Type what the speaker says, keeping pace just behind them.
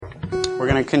We're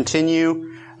going to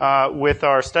continue with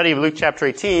our study of Luke chapter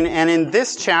 18. And in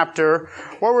this chapter,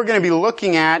 what we're going to be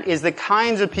looking at is the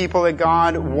kinds of people that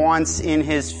God wants in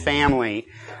His family.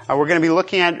 We're going to be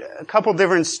looking at a couple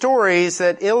different stories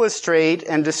that illustrate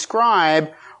and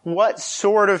describe what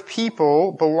sort of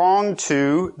people belong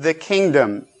to the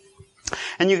kingdom.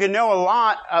 And you can know a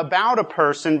lot about a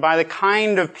person by the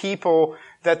kind of people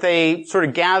that they sort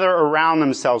of gather around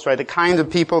themselves, right? The kinds of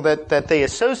people that they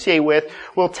associate with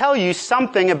will tell you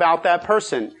something about that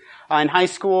person. In high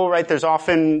school, right, there's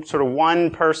often sort of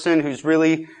one person who's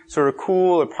really sort of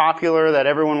cool or popular that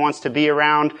everyone wants to be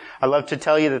around. I love to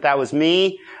tell you that was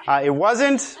me. It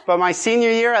wasn't, but my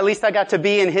senior year, at least I got to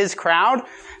be in his crowd.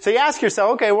 So you ask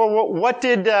yourself, okay, well, what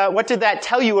did that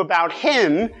tell you about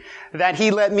him that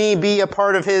he let me be a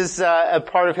part of his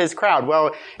crowd?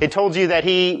 Well, it told you that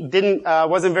he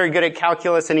wasn't very good at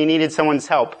calculus and he needed someone's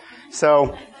help.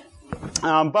 So,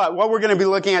 but what we're going to be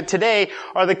looking at today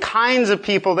are the kinds of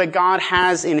people that God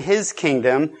has in His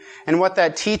kingdom and what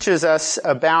that teaches us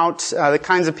about the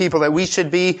kinds of people that we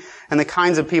should be and the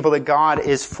kinds of people that God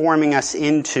is forming us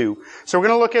into. So we're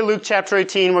going to look at Luke chapter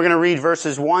 18. We're going to read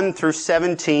verses 1 through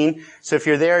 17. So if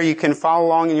you're there, you can follow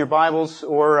along in your Bibles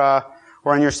or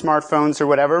on your smartphones or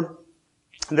whatever.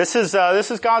 This is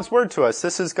God's word to us.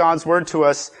 This is God's word to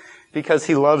us because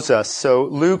He loves us. So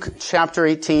Luke chapter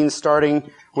 18, starting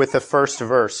with the first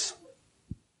verse.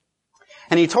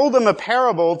 And He told them a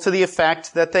parable to the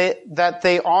effect that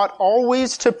they ought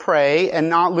always to pray and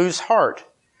not lose heart.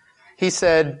 He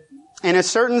said, "In a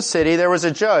certain city there was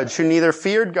a judge who neither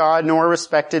feared God nor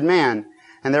respected man.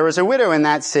 And there was a widow in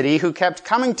that city who kept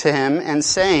coming to him and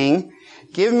saying,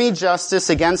 'Give me justice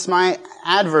against my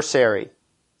adversary.'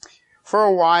 For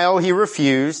a while he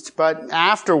refused, but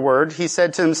afterward he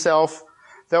said to himself,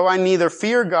 'Though I neither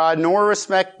fear God nor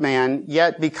respect man,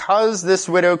 yet because this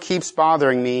widow keeps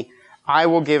bothering me, I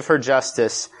will give her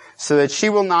justice, so that she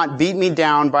will not beat me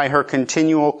down by her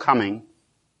continual coming.'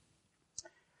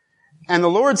 And the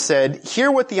Lord said, 'Hear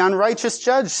what the unrighteous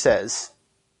judge says.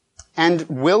 And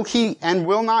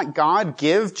will not God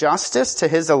give justice to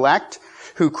His elect,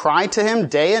 who cry to Him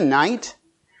day and night?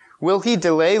 Will He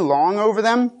delay long over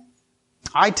them?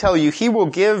 I tell you, He will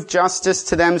give justice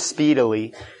to them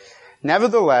speedily.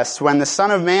 Nevertheless, when the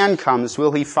Son of Man comes,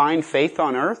 will He find faith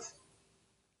on earth?'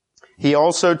 He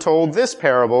also told this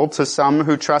parable to some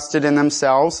who trusted in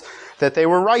themselves that they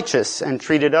were righteous and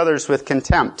treated others with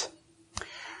contempt.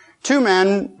 2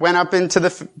 men went up into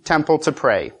the temple to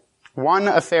pray, one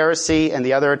a Pharisee and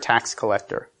the other a tax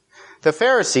collector. The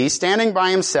Pharisee, standing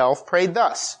by himself, prayed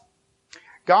thus,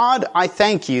 'God, I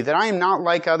thank you that I am not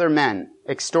like other men,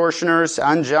 extortioners,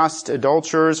 unjust,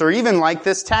 adulterers, or even like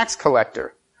this tax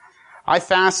collector. I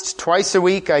fast twice a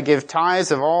week, I give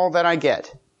tithes of all that I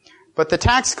get.' But the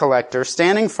tax collector,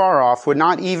 standing far off, would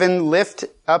not even lift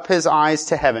up his eyes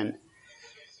to heaven,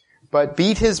 but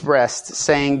beat his breast,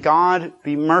 saying, 'God,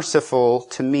 be merciful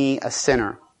to me, a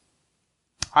sinner.'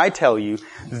 I tell you,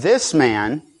 this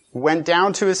man went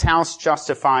down to his house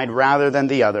justified rather than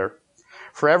the other.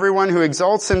 For everyone who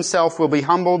exalts himself will be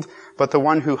humbled, but the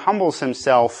one who humbles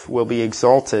himself will be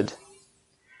exalted."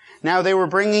 Now they were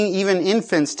bringing even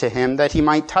infants to him that he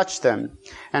might touch them.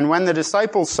 And when the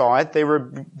disciples saw it, they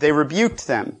rebuked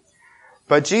them.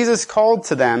 But Jesus called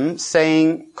them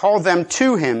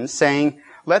to him, saying,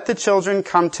 "Let the children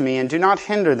come to me, and do not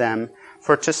hinder them,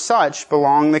 for to such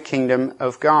belong the kingdom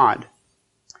of God.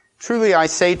 Truly I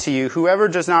say to you, whoever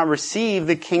does not receive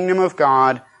the kingdom of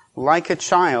God like a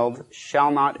child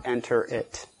shall not enter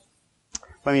it."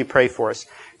 Let me pray for us.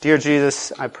 Dear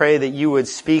Jesus, I pray that you would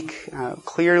speak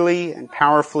clearly and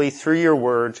powerfully through your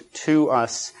word to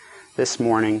us this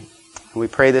morning. And we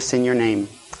pray this in your name.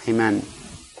 Amen.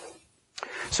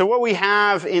 So what we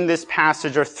have in this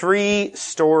passage are 3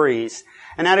 stories.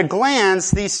 And at a glance,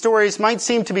 these stories might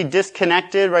seem to be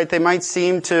disconnected, right? They might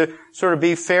seem to sort of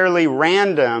be fairly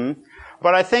random.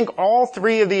 But I think all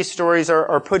 3 of these stories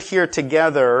are put here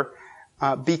together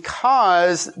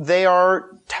because they are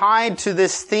tied to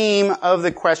this theme of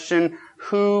the question,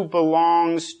 who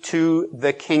belongs to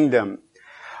the kingdom?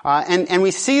 And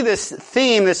we see this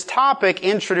theme, this topic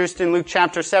introduced in Luke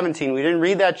chapter 17. We didn't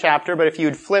read that chapter, but if you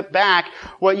would flip back,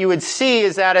 what you would see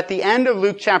is that at the end of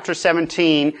Luke chapter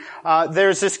 17,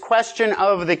 there's this question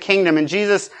of the kingdom. And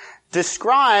Jesus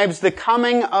describes the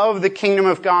coming of the kingdom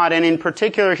of God. And in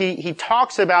particular, he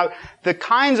talks about the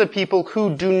kinds of people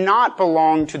who do not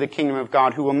belong to the kingdom of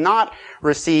God, who will not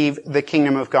receive the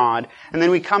kingdom of God. And then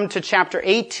we come to chapter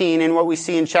 18, and what we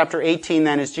see in chapter 18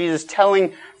 then is Jesus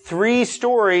telling 3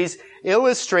 stories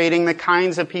illustrating the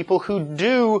kinds of people who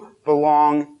do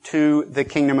belong to the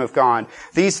kingdom of God.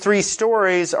 These three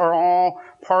stories are all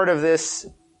part of this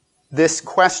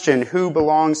question, who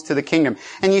belongs to the kingdom.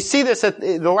 And you see this at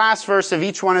the last verse of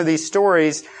each one of these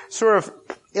stories sort of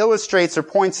illustrates or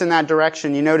points in that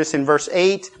direction. You notice in verse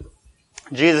 8,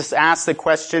 Jesus asks the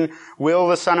question, will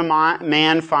the Son of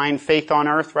Man find faith on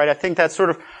earth? Right? I think that's sort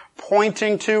of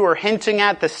pointing to or hinting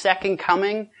at the second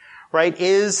coming. Right?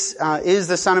 Is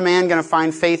the Son of Man going to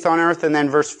find faith on earth? And then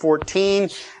verse 14,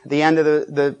 at the end of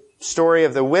the story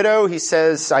of the widow, he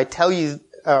says,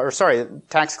 the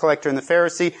tax collector and the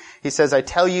Pharisee, he says, I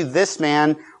tell you, this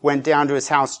man went down to his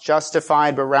house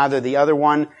justified, but rather the other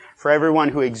one. For everyone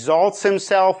who exalts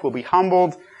himself will be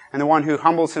humbled, and the one who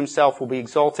humbles himself will be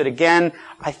exalted again.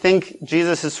 I think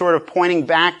Jesus is sort of pointing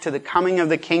back to the coming of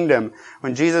the kingdom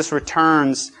when Jesus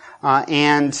returns,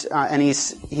 and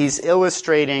he's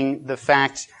illustrating the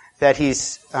fact that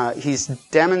he's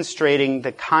demonstrating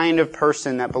the kind of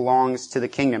person that belongs to the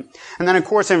kingdom. And then, of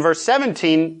course, in verse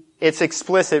 17, it's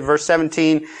explicit. Verse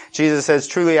 17, Jesus says,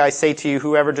 truly I say to you,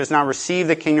 whoever does not receive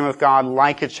the kingdom of God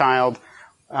like a child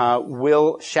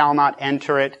shall not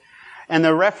enter it. And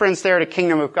the reference there to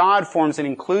kingdom of God forms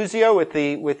an inclusio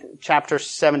with chapter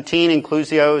 17.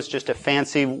 Inclusio is just a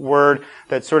fancy word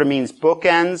that sort of means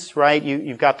bookends, right?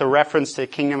 You've got the reference to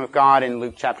kingdom of God in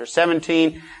Luke chapter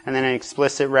 17, and then an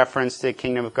explicit reference to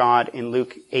kingdom of God in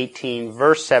Luke 18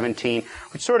 verse 17,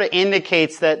 which sort of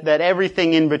indicates that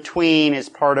everything in between is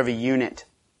part of a unit.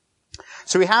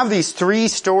 So we have these three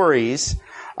stories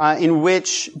in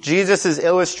which Jesus is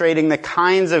illustrating the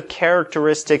kinds of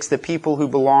characteristics that people who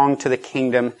belong to the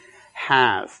kingdom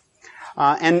have.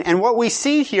 And what we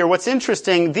see here, what's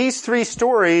interesting, these three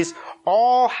stories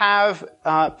all have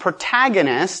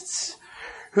protagonists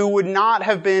who would not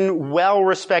have been well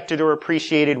respected or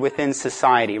appreciated within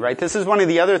society, right? This is one of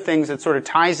the other things that sort of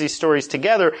ties these stories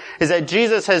together, is that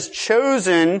Jesus has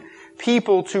chosen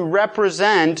people to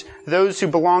represent those who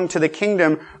belong to the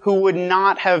kingdom who would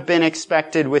not have been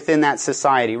expected within that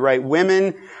society, right?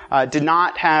 Women did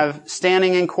not have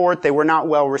standing in court. They were not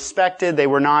well respected. They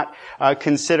were not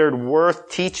considered worth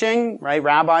teaching, right?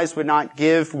 Rabbis would not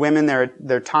give women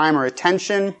their time or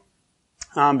attention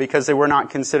because they were not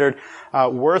considered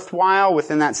worthwhile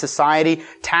within that society.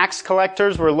 Tax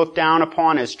collectors were looked down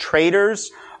upon as traitors.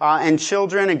 And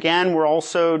children, again, were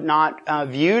also not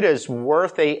viewed as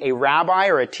worth a rabbi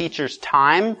or a teacher's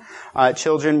time.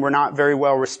 Children were not very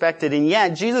well respected. And yet,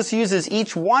 Jesus uses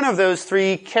each one of those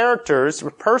three characters,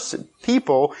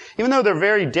 people, even though they're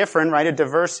very different, right, a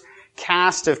diverse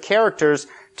cast of characters,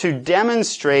 to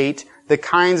demonstrate the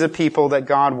kinds of people that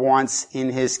God wants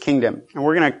in His kingdom. And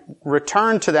we're going to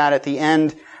return to that at the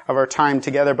end of our time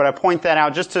together, but I point that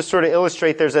out just to sort of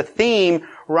illustrate there's a theme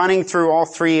running through all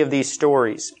three of these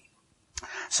stories.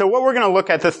 So what we're going to look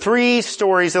at, the three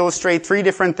stories illustrate three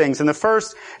different things. And the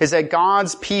first is that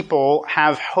God's people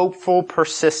have hopeful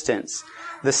persistence.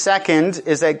 The second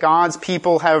is that God's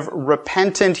people have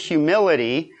repentant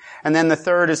humility. And then the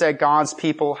third is that God's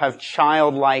people have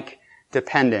childlike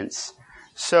dependence.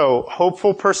 So,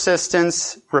 hopeful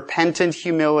persistence, repentant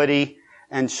humility,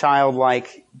 and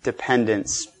childlike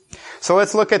dependence. So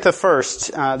let's look at the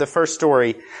first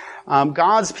story.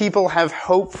 God's people have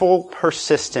hopeful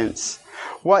persistence.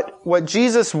 What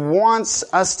Jesus wants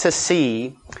us to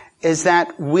see is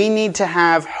that we need to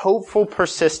have hopeful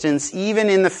persistence even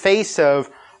in the face of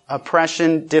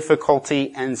oppression,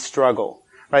 difficulty, and struggle.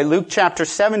 Right? Luke chapter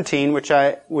 17, which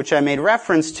I made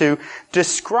reference to,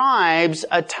 describes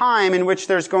a time in which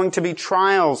there's going to be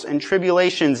trials and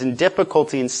tribulations and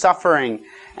difficulty and suffering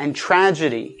and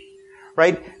tragedy.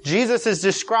 Right? Jesus is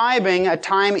describing a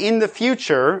time in the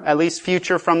future, at least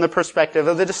future from the perspective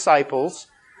of the disciples,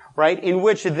 right, in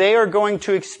which they are going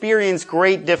to experience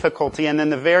great difficulty. And then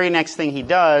the very next thing he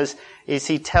does is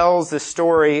he tells the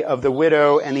story of the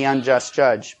widow and the unjust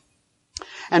judge.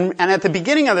 And at the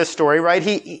beginning of this story,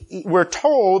 right, we're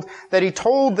told that he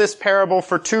told this parable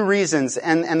for two reasons.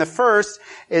 And the first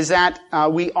is that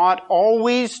we ought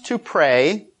always to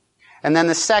pray. And then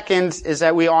the second is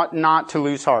that we ought not to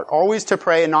lose heart. Always to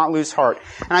pray and not lose heart.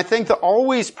 And I think the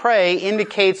always pray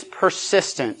indicates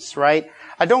persistence, right?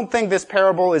 I don't think this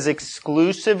parable is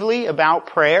exclusively about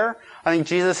prayer. I think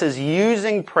Jesus is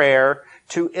using prayer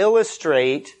to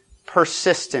illustrate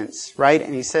persistence, right?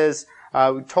 And he says,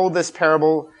 we told this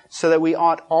parable so that we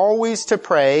ought always to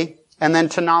pray and then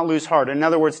to not lose heart. In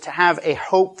other words, to have a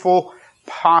hopeful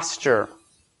posture.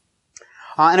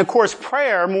 And of course,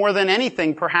 prayer, more than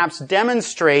anything, perhaps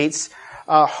demonstrates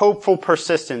hopeful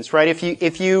persistence, right?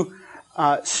 If you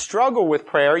struggle with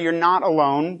prayer, you're not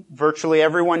alone. Virtually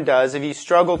everyone does. If you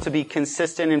struggle to be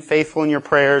consistent and faithful in your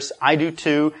prayers, I do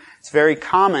too. It's very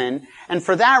common. And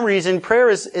for that reason, prayer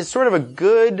is sort of a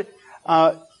good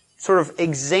sort of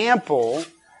example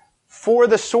for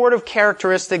the sort of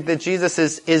characteristic that Jesus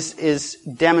is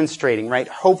demonstrating, right?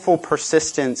 Hopeful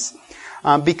persistence.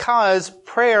 Because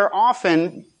prayer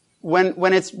often, when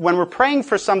we're praying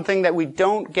for something that we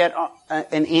don't get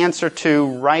an answer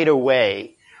to right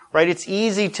away, right? It's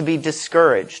easy to be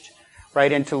discouraged,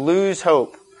 right? And to lose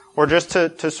hope, or just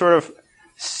to sort of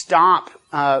stop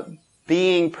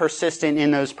being persistent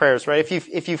in those prayers, right?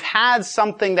 If you've had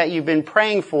something that you've been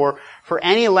praying for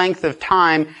any length of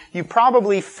time, you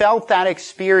probably felt that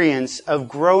experience of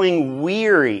growing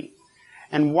weary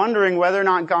and wondering whether or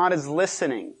not God is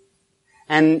listening.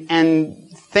 And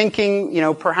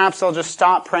thinking, perhaps I'll just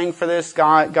stop praying for this.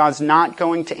 God's not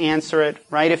going to answer it,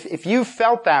 right? If you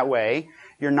felt that way,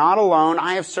 you're not alone.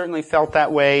 I have certainly felt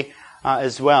that way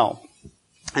as well.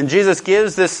 And Jesus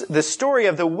gives this story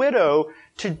of the widow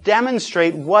to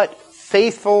demonstrate what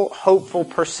faithful, hopeful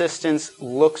persistence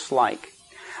looks like.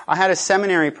 I had a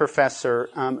seminary professor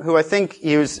who I think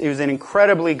he was an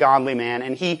incredibly godly man,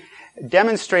 and he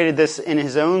demonstrated this in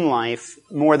his own life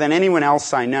more than anyone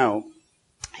else I know.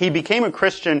 He became a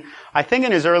Christian, I think,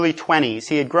 in his early 20s.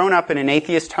 He had grown up in an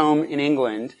atheist home in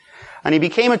England, and he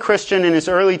became a Christian in his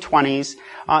early 20s.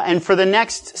 And for the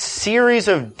next series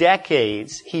of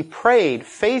decades, he prayed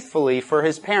faithfully for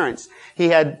his parents. He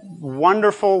had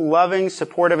wonderful, loving,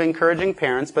 supportive, encouraging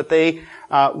parents, but they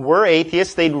were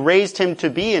atheists. They'd raised him to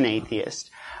be an atheist.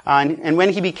 And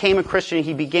when he became a Christian,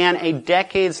 he began a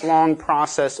decades-long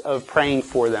process of praying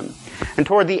for them. And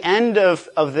toward the end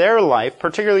of their life,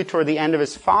 particularly toward the end of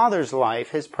his father's life,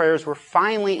 his prayers were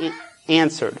finally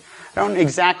answered. I don't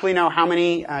exactly know how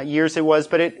many years it was,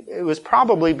 but it was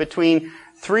probably between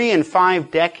 3 and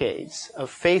 5 decades of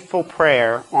faithful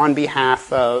prayer on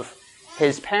behalf of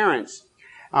his parents.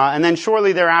 And then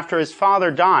shortly thereafter, his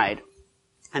father died,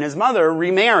 and his mother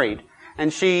remarried,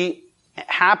 and she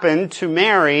happened to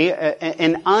marry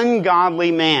an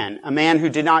ungodly man, a man who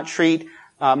did not treat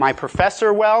my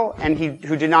professor well, and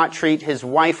who did not treat his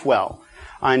wife well.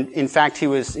 And in fact, he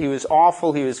was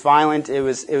awful. He was violent. It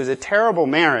was a terrible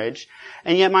marriage.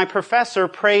 And yet my professor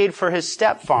prayed for his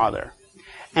stepfather,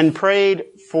 and prayed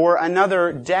for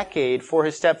another decade for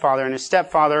his stepfather. And his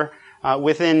stepfather,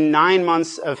 within 9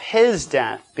 months of his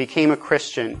death, became a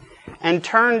Christian and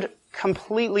turned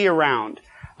completely around.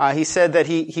 He said that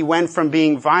he went from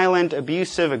being violent,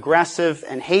 abusive, aggressive,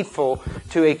 and hateful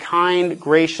to a kind,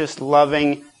 gracious,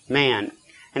 loving man.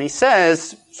 And he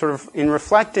says, sort of in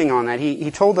reflecting on that,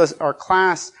 he told us, our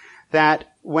class, that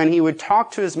when he would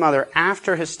talk to his mother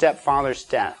after his stepfather's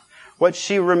death, what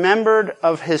she remembered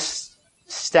of his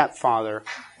stepfather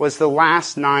was the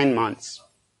last 9 months.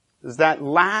 It was that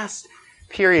last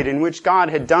period in which God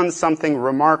had done something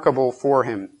remarkable for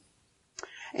him.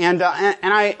 And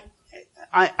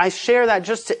I share that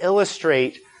just to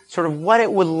illustrate sort of what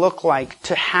it would look like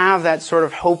to have that sort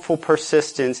of hopeful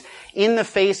persistence in the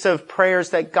face of prayers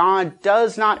that God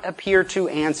does not appear to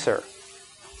answer.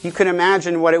 You can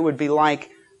imagine what it would be like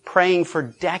praying for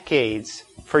decades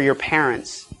for your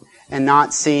parents and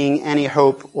not seeing any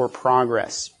hope or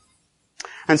progress.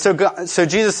 And so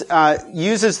Jesus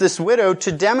uses this widow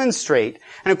to demonstrate.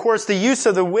 And of course, the use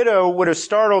of the widow would have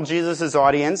startled Jesus'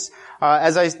 audience.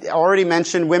 As I already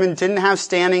mentioned, women didn't have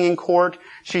standing in court.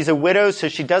 She's a widow, so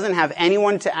she doesn't have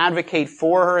anyone to advocate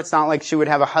for her. It's not like she would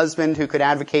have a husband who could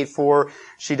advocate for her.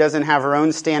 She doesn't have her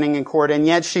own standing in court. And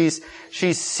yet she's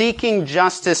seeking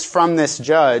justice from this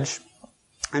judge.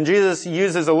 And Jesus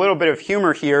uses a little bit of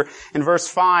humor here. In verse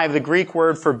 5, the Greek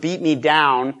word for beat me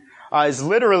down is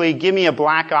literally give me a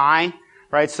black eye.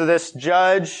 Right, so this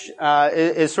judge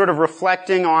is sort of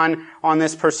reflecting on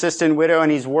this persistent widow, and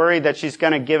he's worried that she's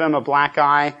going to give him a black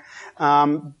eye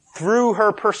through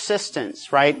her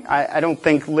persistence. Right, I don't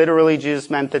think literally Jesus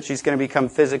meant that she's going to become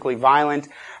physically violent,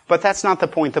 but that's not the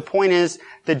point. The point is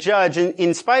the judge,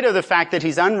 in spite of the fact that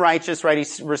he's unrighteous, right,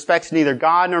 he respects neither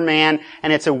God nor man,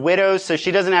 and it's a widow, so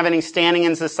she doesn't have any standing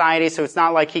in society. So it's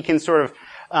not like he can sort of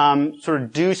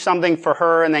do something for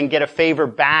her and then get a favor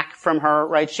back from her,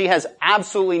 right? She has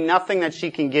absolutely nothing that she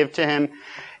can give to him.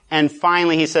 And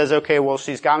finally he says, okay, well,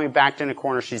 she's got me backed in a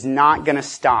corner. She's not going to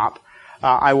stop.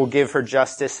 I will give her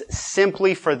justice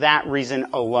simply for that reason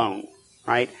alone,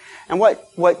 right? And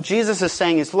what Jesus is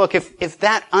saying is, look, if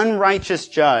that unrighteous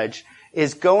judge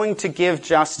is going to give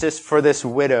justice for this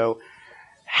widow,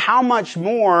 how much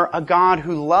more a God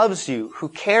who loves you, who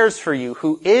cares for you,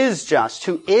 who is just,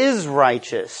 who is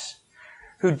righteous,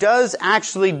 who does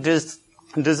actually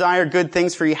and desire good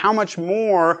things for you, how much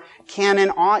more can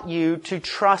and ought you to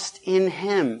trust in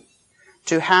Him,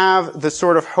 to have the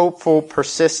sort of hopeful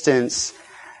persistence,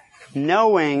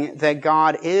 knowing that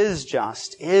God is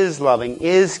just, is loving,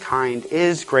 is kind,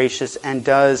 is gracious, and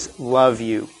does love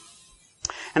you.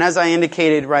 And as I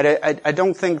indicated, right, I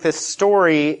don't think this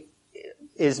story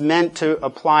is meant to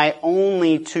apply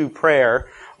only to prayer.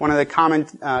 One of the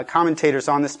commentators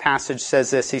on this passage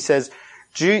says this. He says,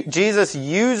 Jesus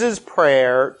uses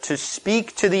prayer to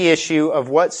speak to the issue of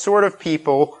what sort of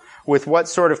people with what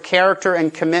sort of character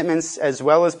and commitments as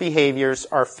well as behaviors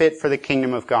are fit for the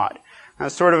kingdom of God. Now,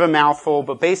 sort of a mouthful,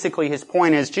 but basically his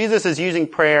point is Jesus is using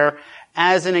prayer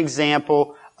as an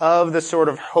example of the sort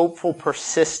of hopeful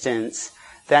persistence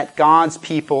that God's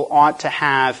people ought to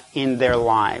have in their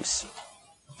lives.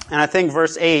 And I think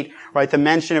verse 8, right, the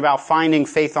mention about finding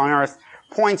faith on earth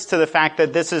points to the fact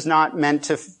that this is not meant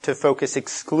to focus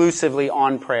exclusively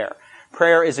on prayer.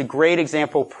 Prayer is a great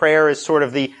example. Prayer is sort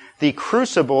of the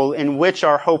crucible in which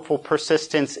our hopeful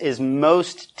persistence is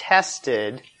most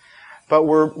tested, but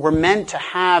we're meant to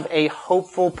have a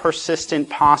hopeful, persistent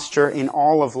posture in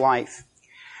all of life.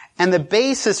 And the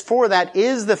basis for that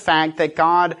is the fact that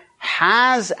God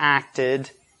has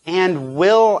acted and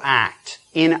will act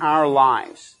in our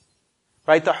lives.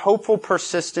 Right? The hopeful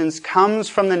persistence comes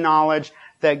from the knowledge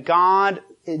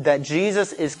that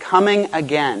Jesus is coming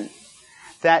again,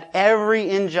 that every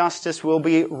injustice will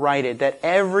be righted, that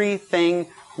everything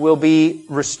will be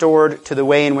restored to the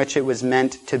way in which it was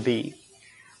meant to be.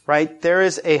 Right? There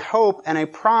is a hope and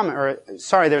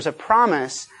there's a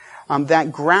promise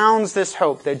that grounds this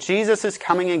hope, that Jesus is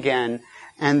coming again,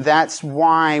 and that's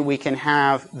why we can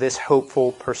have this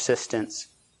hopeful persistence.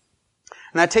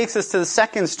 And that takes us to the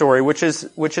second story, which is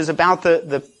about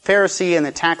the Pharisee and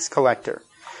the tax collector.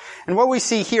 And what we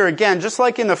see here, again, just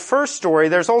like in the first story,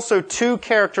 there's also two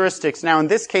characteristics. Now, in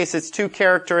this case, it's two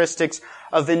characteristics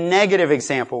of the negative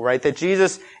example, right? That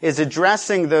Jesus is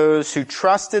addressing those who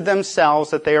trusted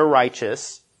themselves that they are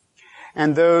righteous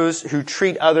and those who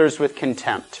treat others with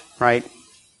contempt, right?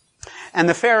 And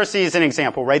the Pharisee is an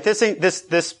example, right?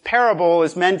 This parable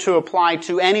is meant to apply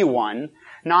to anyone,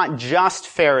 not just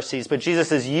Pharisees, but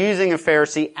Jesus is using a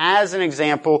Pharisee as an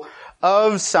example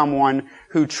of someone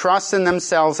who trusts in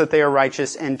themselves that they are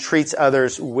righteous and treats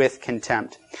others with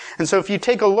contempt. And so if you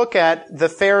take a look at the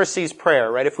Pharisee's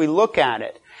prayer, right, if we look at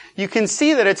it, you can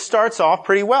see that it starts off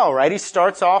pretty well, right? He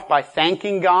starts off by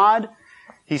thanking God.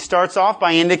 He starts off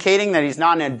by indicating that he's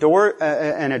not an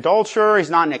adulterer,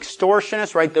 he's not an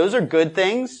extortionist, right? Those are good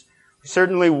things. We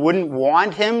certainly wouldn't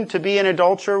want him to be an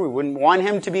adulterer. We wouldn't want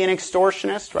him to be an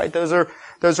extortionist, right? Those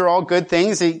are all good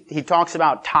things. He talks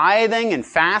about tithing and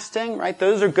fasting, right?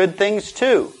 Those are good things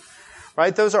too,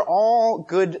 right? Those are all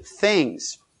good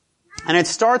things. And it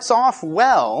starts off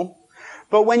well,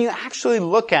 but when you actually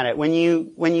look at it, when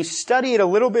you study it a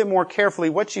little bit more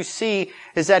carefully, what you see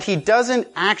is that he doesn't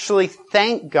actually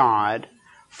thank God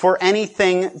for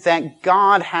anything that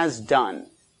God has done.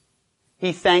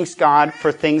 He thanks God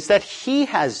for things that he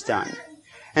has done.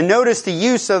 And notice the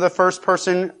use of the first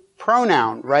person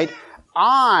pronoun, right?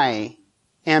 I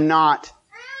am not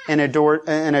an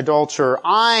adulterer.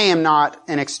 I am not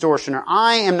an extortioner.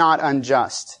 I am not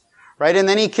unjust. Right? And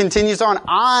then he continues on,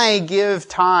 I give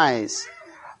tithes.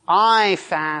 I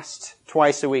fast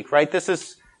twice a week. Right? This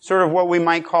is sort of what we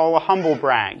might call a humble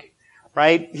brag.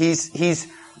 Right? He's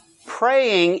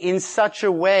praying in such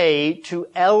a way to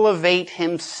elevate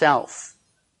himself.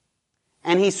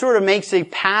 And he sort of makes a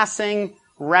passing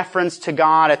reference to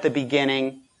God at the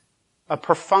beginning, a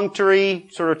perfunctory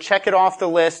sort of check it off the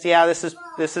list. Yeah,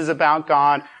 this is about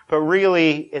God, but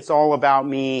really it's all about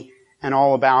me and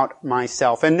all about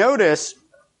myself. And notice,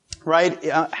 right,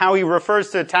 how he refers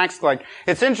to the tax collector.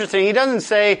 It's interesting. He doesn't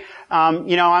say, I'm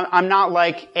not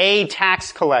like a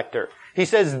tax collector. He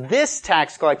says this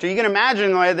tax collector. You can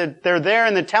imagine that they're there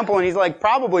in the temple and he's like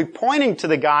probably pointing to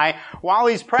the guy while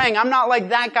he's praying. I'm not like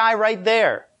that guy right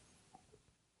there.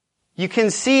 You can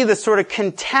see the sort of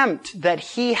contempt that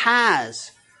he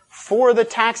has for the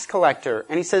tax collector.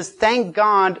 And he says, thank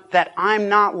God that I'm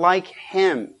not like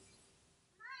him.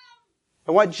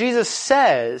 And what Jesus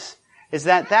says is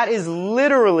that is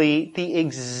literally the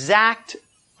exact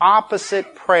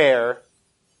opposite prayer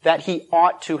that he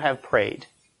ought to have prayed.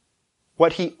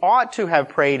 What he ought to have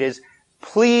prayed is,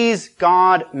 please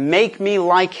God, make me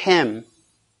like him,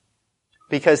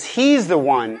 because he's the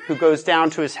one who goes down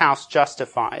to his house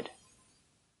justified.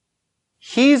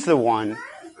 He's the one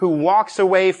who walks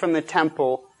away from the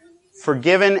temple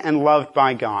forgiven and loved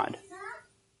by God,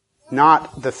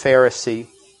 not the Pharisee.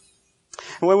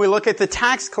 And when we look at the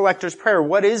tax collector's prayer,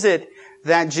 what is it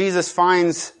that Jesus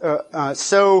finds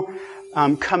so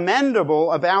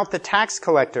commendable about the tax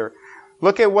collector.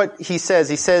 Look at what he says.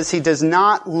 He says he does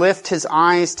not lift his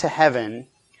eyes to heaven,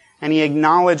 and he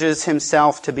acknowledges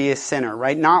himself to be a sinner,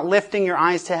 right? Not lifting your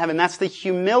eyes to heaven, that's the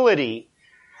humility.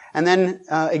 And then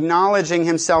acknowledging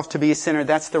himself to be a sinner,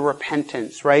 that's the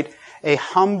repentance, right? A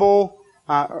humble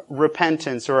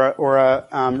repentance or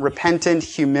a repentant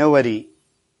humility.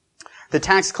 The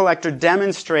tax collector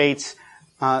demonstrates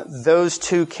those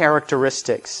two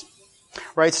characteristics.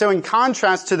 Right, so in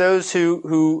contrast to those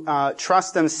who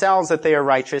trust themselves that they are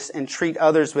righteous and treat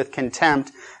others with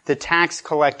contempt, the tax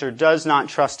collector does not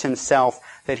trust himself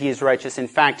that he is righteous. In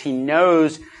fact, he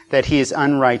knows that he is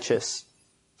unrighteous,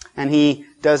 and he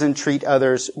doesn't treat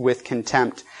others with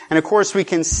contempt. And of course, we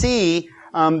can see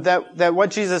that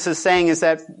what Jesus is saying is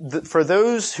that for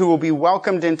those who will be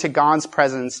welcomed into God's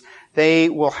presence, they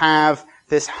will have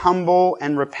this humble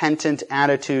and repentant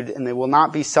attitude, and they will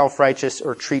not be self-righteous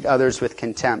or treat others with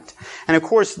contempt. And of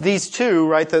course, these two,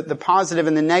 right, the positive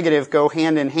and the negative go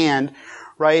hand in hand,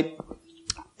 right?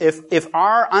 If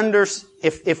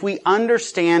we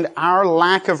understand our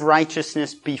lack of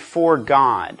righteousness before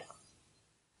God,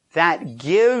 that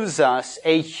gives us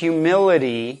a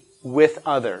humility with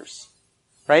others,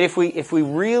 right? If we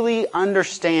really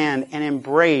understand and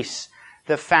embrace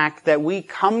the fact that we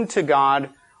come to God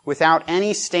without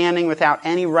any standing, without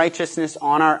any righteousness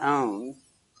on our own,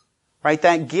 right?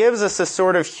 That gives us a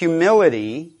sort of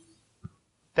humility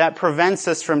that prevents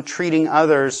us from treating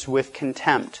others with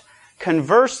contempt.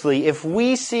 Conversely, if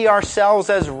we see ourselves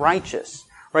as righteous,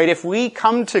 right? If we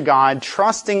come to God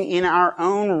trusting in our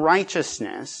own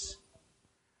righteousness,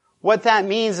 what that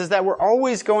means is that we're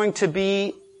always going to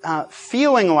be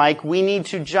feeling like we need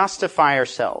to justify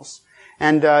ourselves.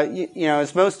 And,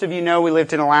 as most of you know, we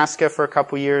lived in Alaska for a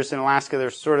couple years. In Alaska,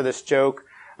 there's sort of this joke.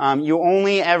 You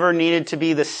only ever needed to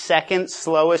be the second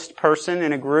slowest person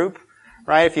in a group,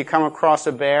 right? If you come across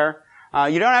a bear.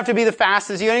 You don't have to be the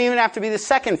fastest. You don't even have to be the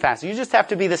second fastest. You just have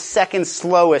to be the second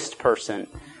slowest person.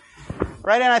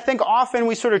 Right? And I think often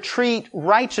we sort of treat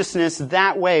righteousness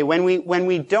that way. When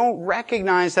we don't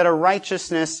recognize that our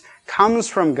righteousness comes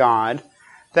from God,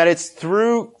 that it's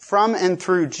from and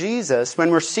through Jesus,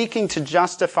 when we're seeking to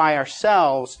justify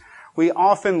ourselves, we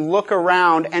often look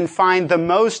around and find the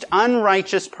most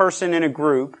unrighteous person in a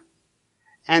group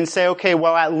and say, okay,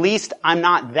 well, at least I'm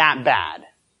not that bad.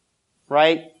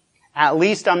 Right? At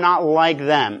least I'm not like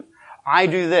them. I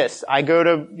do this. I go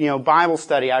to, Bible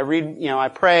study. I read, I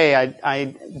pray.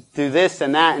 I do this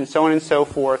and that and so on and so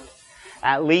forth.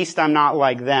 At least I'm not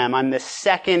like them. I'm the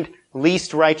second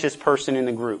least righteous person in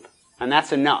the group. And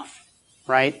that's enough,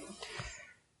 right?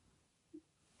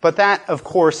 But that, of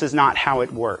course, is not how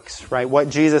it works, right? What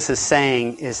Jesus is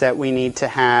saying is that we need to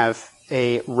have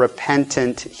a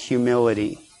repentant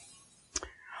humility.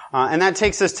 And that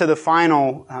takes us to the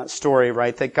final story,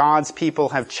 right? That God's people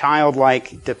have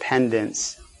childlike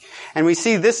dependence. And we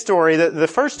see this story, the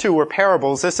first two were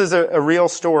parables. This is a real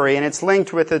story, and it's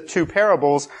linked with the two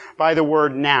parables by the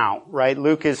word now, right?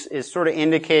 Luke is sort of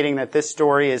indicating that this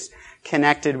story is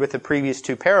connected with the previous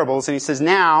two parables. And he says,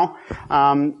 now,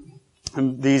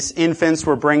 these infants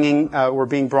were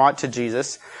being brought to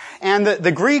Jesus. And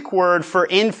the Greek word for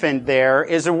infant there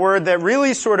is a word that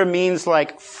really sort of means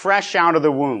like fresh out of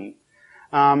the womb.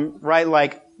 Right?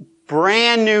 Like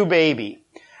brand new baby.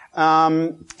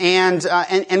 And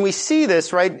we see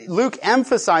this, right? Luke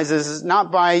emphasizes,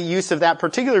 not by use of that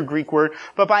particular Greek word,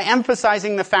 but by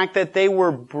emphasizing the fact that they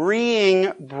were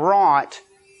being brought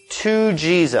to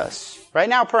Jesus. Right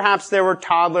now, perhaps there were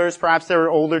toddlers, perhaps there were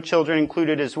older children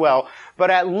included as well, but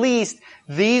at least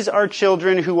these are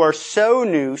children who are so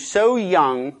new, so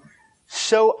young,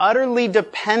 so utterly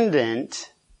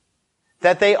dependent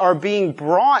that they are being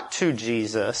brought to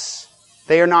Jesus.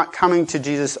 They are not coming to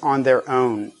Jesus on their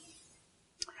own.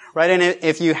 Right? And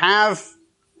if you have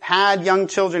had young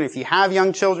children, if you have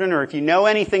young children, or if you know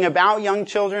anything about young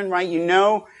children, right, you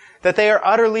know that they are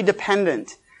utterly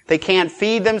dependent. They can't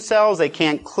feed themselves, they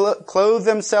can't clothe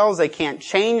themselves, they can't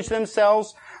change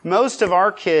themselves. Most of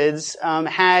our kids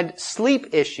had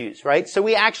sleep issues, right? So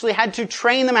we actually had to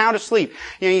train them how to sleep.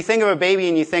 You think of a baby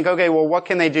and you think, okay, well, what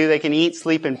can they do? They can eat,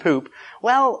 sleep, and poop.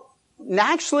 Well,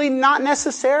 actually, not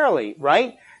necessarily,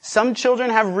 right? Some children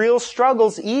have real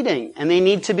struggles eating, and they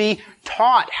need to be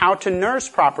taught how to nurse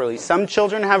properly. Some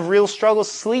children have real struggles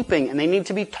sleeping, and they need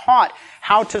to be taught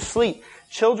how to sleep.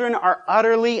 Children are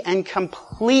utterly and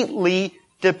completely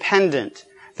dependent.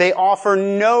 They offer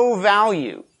no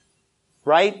value,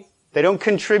 right? They don't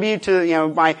contribute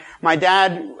to, my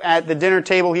dad at the dinner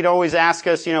table, he'd always ask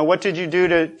us, what did you do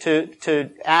to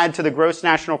add to the gross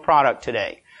national product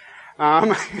today?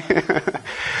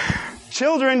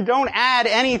 Children don't add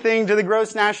anything to the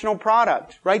gross national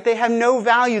product, right? They have no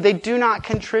value. They do not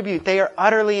contribute. They are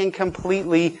utterly and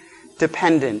completely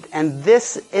dependent. And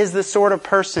this is the sort of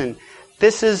person,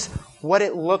 this is what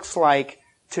it looks like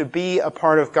to be a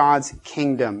part of God's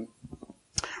kingdom.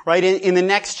 Right? In the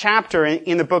next chapter,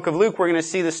 in the book of Luke, we're going to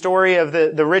see the story of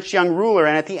the rich young ruler.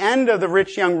 And at the end of the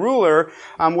rich young ruler,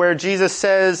 where Jesus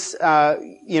says,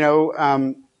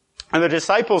 and the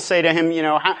disciples say to him,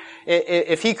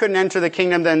 if he couldn't enter the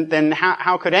kingdom, then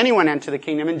how could anyone enter the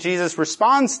kingdom? And Jesus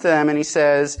responds to them and he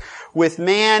says, with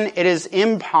man it is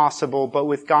impossible, but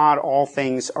with God all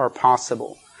things are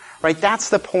possible. Right? That's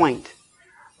the point.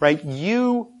 Right?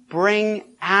 You bring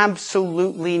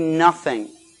absolutely nothing.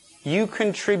 You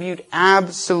contribute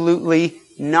absolutely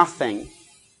nothing.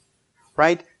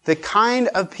 Right? The kind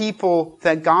of people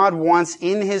that God wants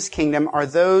in His kingdom are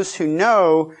those who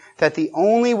know that the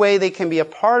only way they can be a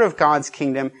part of God's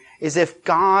kingdom is if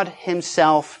God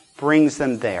Himself brings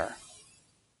them there.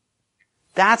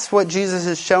 That's what Jesus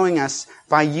is showing us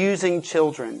by using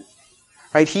children.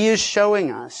 Right? He is showing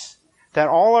us that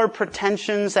all our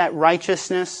pretensions at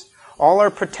righteousness, all our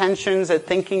pretensions at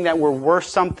thinking that we're worth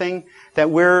something, that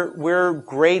we're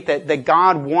great, that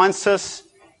God wants us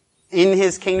in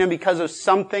His kingdom because of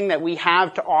something that we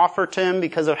have to offer to Him,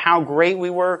 because of how great we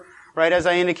were. Right? As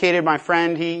I indicated, my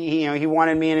friend, he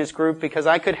wanted me in his group because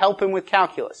I could help him with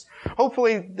calculus.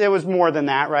 Hopefully there was more than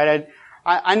that, right?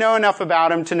 I know enough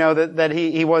about him to know that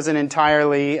he wasn't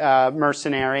entirely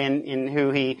mercenary in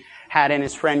who he had in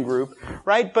his friend group,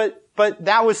 right? But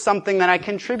that was something that I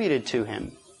contributed to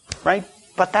him, right?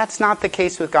 But that's not the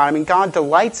case with God. I mean, God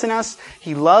delights in us.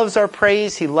 He loves our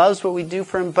praise. He loves what we do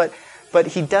for Him, but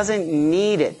He doesn't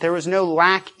need it. There was no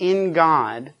lack in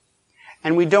God.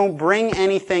 And we don't bring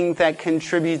anything that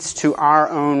contributes to our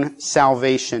own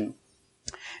salvation.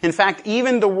 In fact,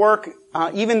 even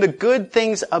the good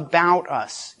things about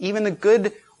us, even the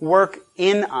good work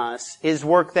in us is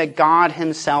work that God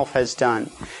Himself has done.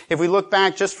 If we look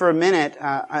back just for a minute,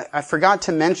 I forgot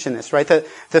to mention this, right? The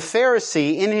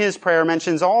Pharisee in his prayer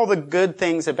mentions all the good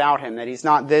things about him, that he's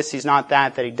not this, he's not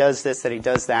that he does this, that he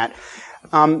does that.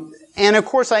 And of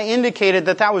course I indicated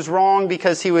that was wrong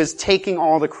because he was taking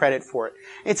all the credit for it.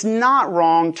 It's not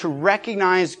wrong to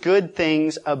recognize good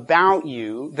things about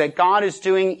you that God is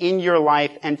doing in your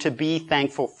life and to be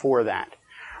thankful for that.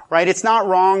 Right? It's not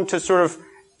wrong to sort of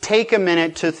take a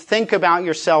minute to think about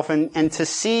yourself and to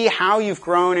see how you've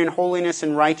grown in holiness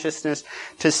and righteousness,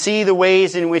 to see the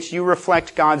ways in which you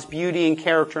reflect God's beauty and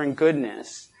character and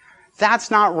goodness. That's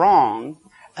not wrong,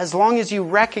 as long as you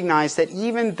recognize that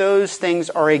even those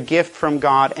things are a gift from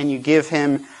God and you give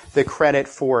Him the credit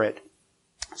for it.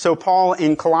 So Paul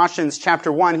in Colossians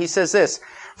chapter 1, he says this,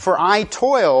 "For I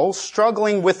toil,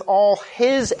 struggling with all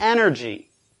his energy,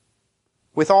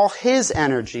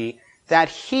 that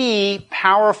He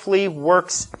powerfully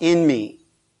works in me."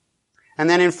 And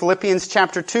then in Philippians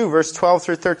chapter 2, verse 12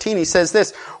 through 13, he says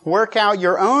this, "Work out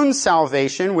your own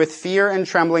salvation with fear and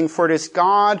trembling, for it is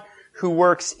God who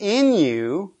works in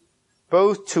you,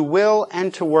 both to will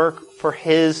and to work for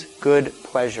His good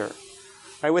pleasure."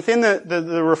 Right? Within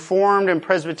the Reformed and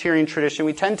Presbyterian tradition,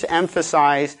 we tend to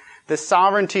emphasize the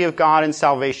sovereignty of God in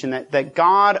salvation, that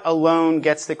God alone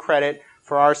gets the credit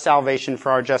for our salvation,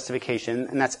 for our justification,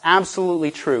 and that's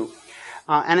absolutely true.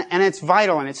 And it's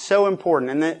vital and it's so important,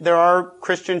 and there are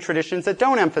Christian traditions that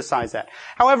don't emphasize that.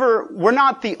 However, we're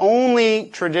not the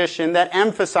only tradition that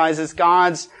emphasizes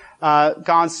God's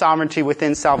sovereignty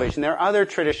within salvation. There are other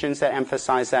traditions that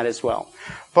emphasize that as well.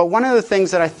 But one of the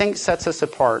things that I think sets us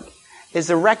apart is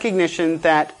the recognition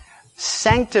that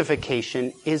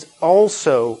sanctification is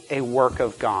also a work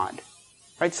of God.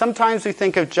 Right? Sometimes we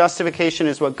think of justification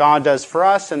as what God does for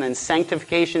us, and then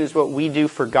sanctification is what we do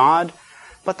for God.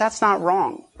 But that's not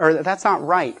wrong, or that's not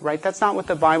right? That's not what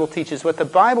the Bible teaches. What the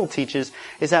Bible teaches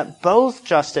is that both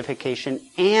justification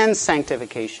and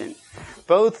sanctification,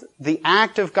 both the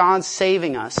act of God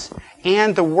saving us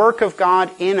and the work of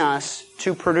God in us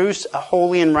to produce a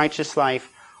holy and righteous life,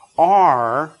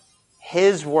 are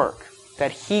His work,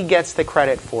 that He gets the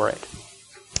credit for it.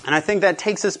 And I think that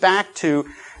takes us back to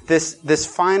this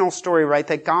final story, right?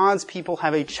 That God's people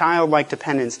have a childlike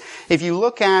dependence. If you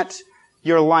look at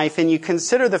your life and you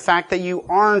consider the fact that you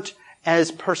aren't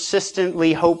as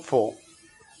persistently hopeful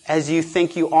as you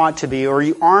think you ought to be, or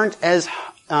you aren't as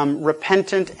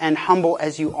repentant and humble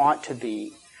as you ought to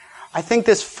be, I think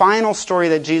this final story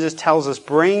that Jesus tells us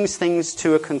brings things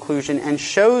to a conclusion and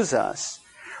shows us,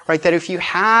 right, that if you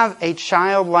have a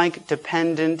childlike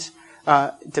dependence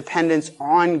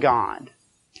on God,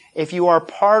 if you are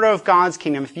part of God's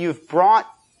kingdom, if you've brought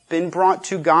been brought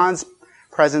to God's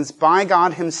presence by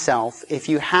God himself, if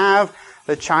you have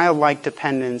the childlike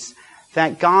dependence,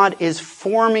 that God is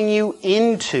forming you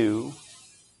into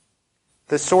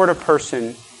the sort of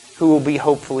person who will be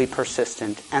hopefully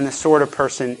persistent and the sort of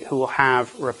person who will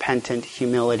have repentant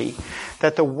humility.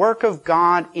 That the work of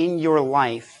God in your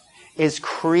life is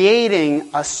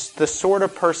creating the sort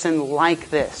of person like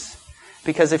this.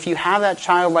 Because if you have that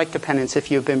childlike dependence, if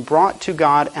you've been brought to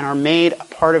God and are made a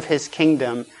part of his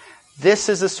kingdom, this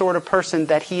is the sort of person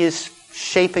that he is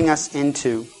shaping us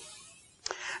into.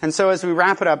 And so as we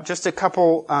wrap it up, just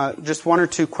one or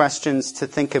two questions to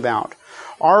think about.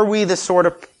 Are we the sort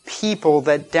of people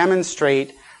that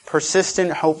demonstrate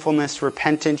persistent hopefulness,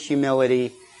 repentant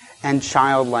humility, and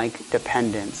childlike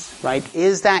dependence, right?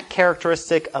 Is that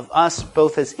characteristic of us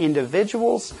both as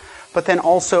individuals, but then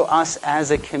also us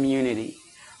as a community,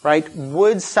 right?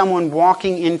 Would someone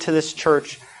walking into this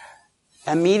church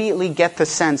immediately get the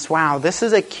sense, wow, this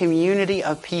is a community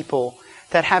of people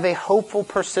that have a hopeful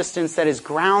persistence that is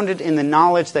grounded in the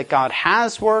knowledge that God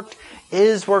has worked,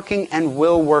 is working, and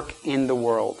will work in the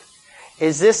world?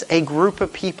 Is this a group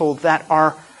of people that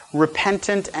are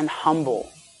repentant and humble?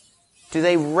 Do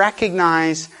they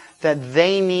recognize that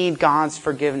they need God's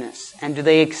forgiveness? And do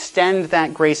they extend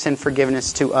that grace and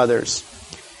forgiveness to others?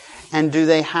 And do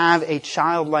they have a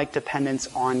childlike dependence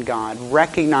on God,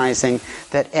 recognizing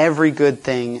that every good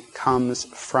thing comes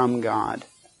from God?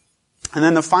 And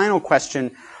then the final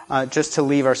question, just to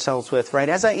leave ourselves with, right?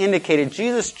 As I indicated,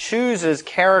 Jesus chooses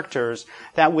characters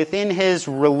that within his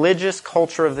religious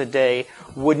culture of the day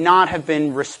would not have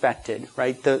been respected,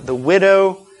 right? The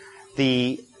widow,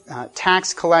 the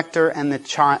tax collector, and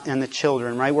the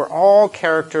children, right? We're all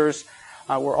characters,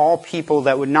 we're all people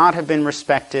that would not have been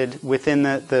respected within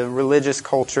the religious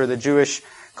culture, the Jewish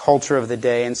culture of the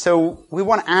day. And so we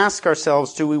want to ask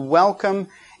ourselves, do we welcome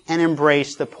and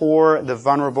embrace the poor, the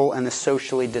vulnerable, and the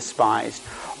socially despised?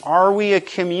 Are we a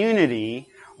community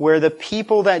where the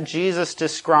people that Jesus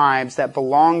describes that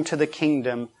belong to the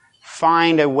kingdom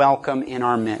find a welcome in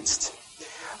our midst?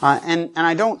 And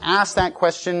I don't ask that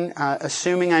question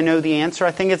assuming I know the answer.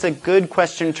 I think it's a good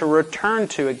question to return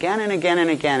to again and again and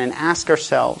again and ask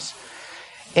ourselves,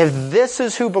 if this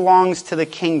is who belongs to the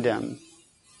kingdom,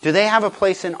 do they have a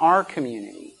place in our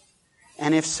community?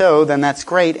 And if so, then that's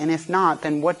great. And if not,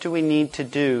 then what do we need to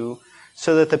do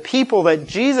so that the people that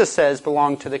Jesus says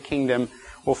belong to the kingdom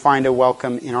will find a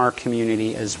welcome in our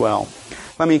community as well?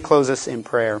 Let me close us in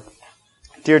prayer.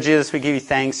 Dear Jesus, we give you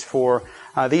thanks for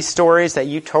these stories that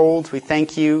you told. We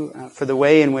thank you for the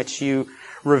way in which you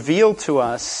reveal to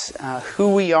us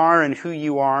who we are and who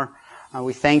you are.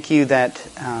 We thank you that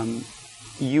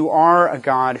you are a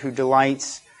God who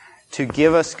delights to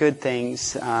give us good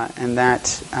things, and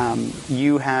that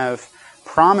you have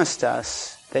promised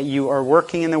us that you are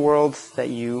working in the world, that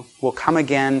you will come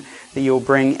again, that you will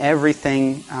bring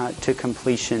everything to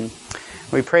completion.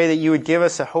 We pray that you would give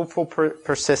us a hopeful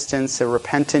persistence, a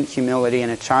repentant humility,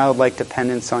 and a childlike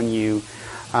dependence on you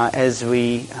as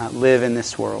we live in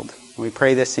this world. We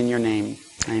pray this in your name.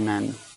 Amen.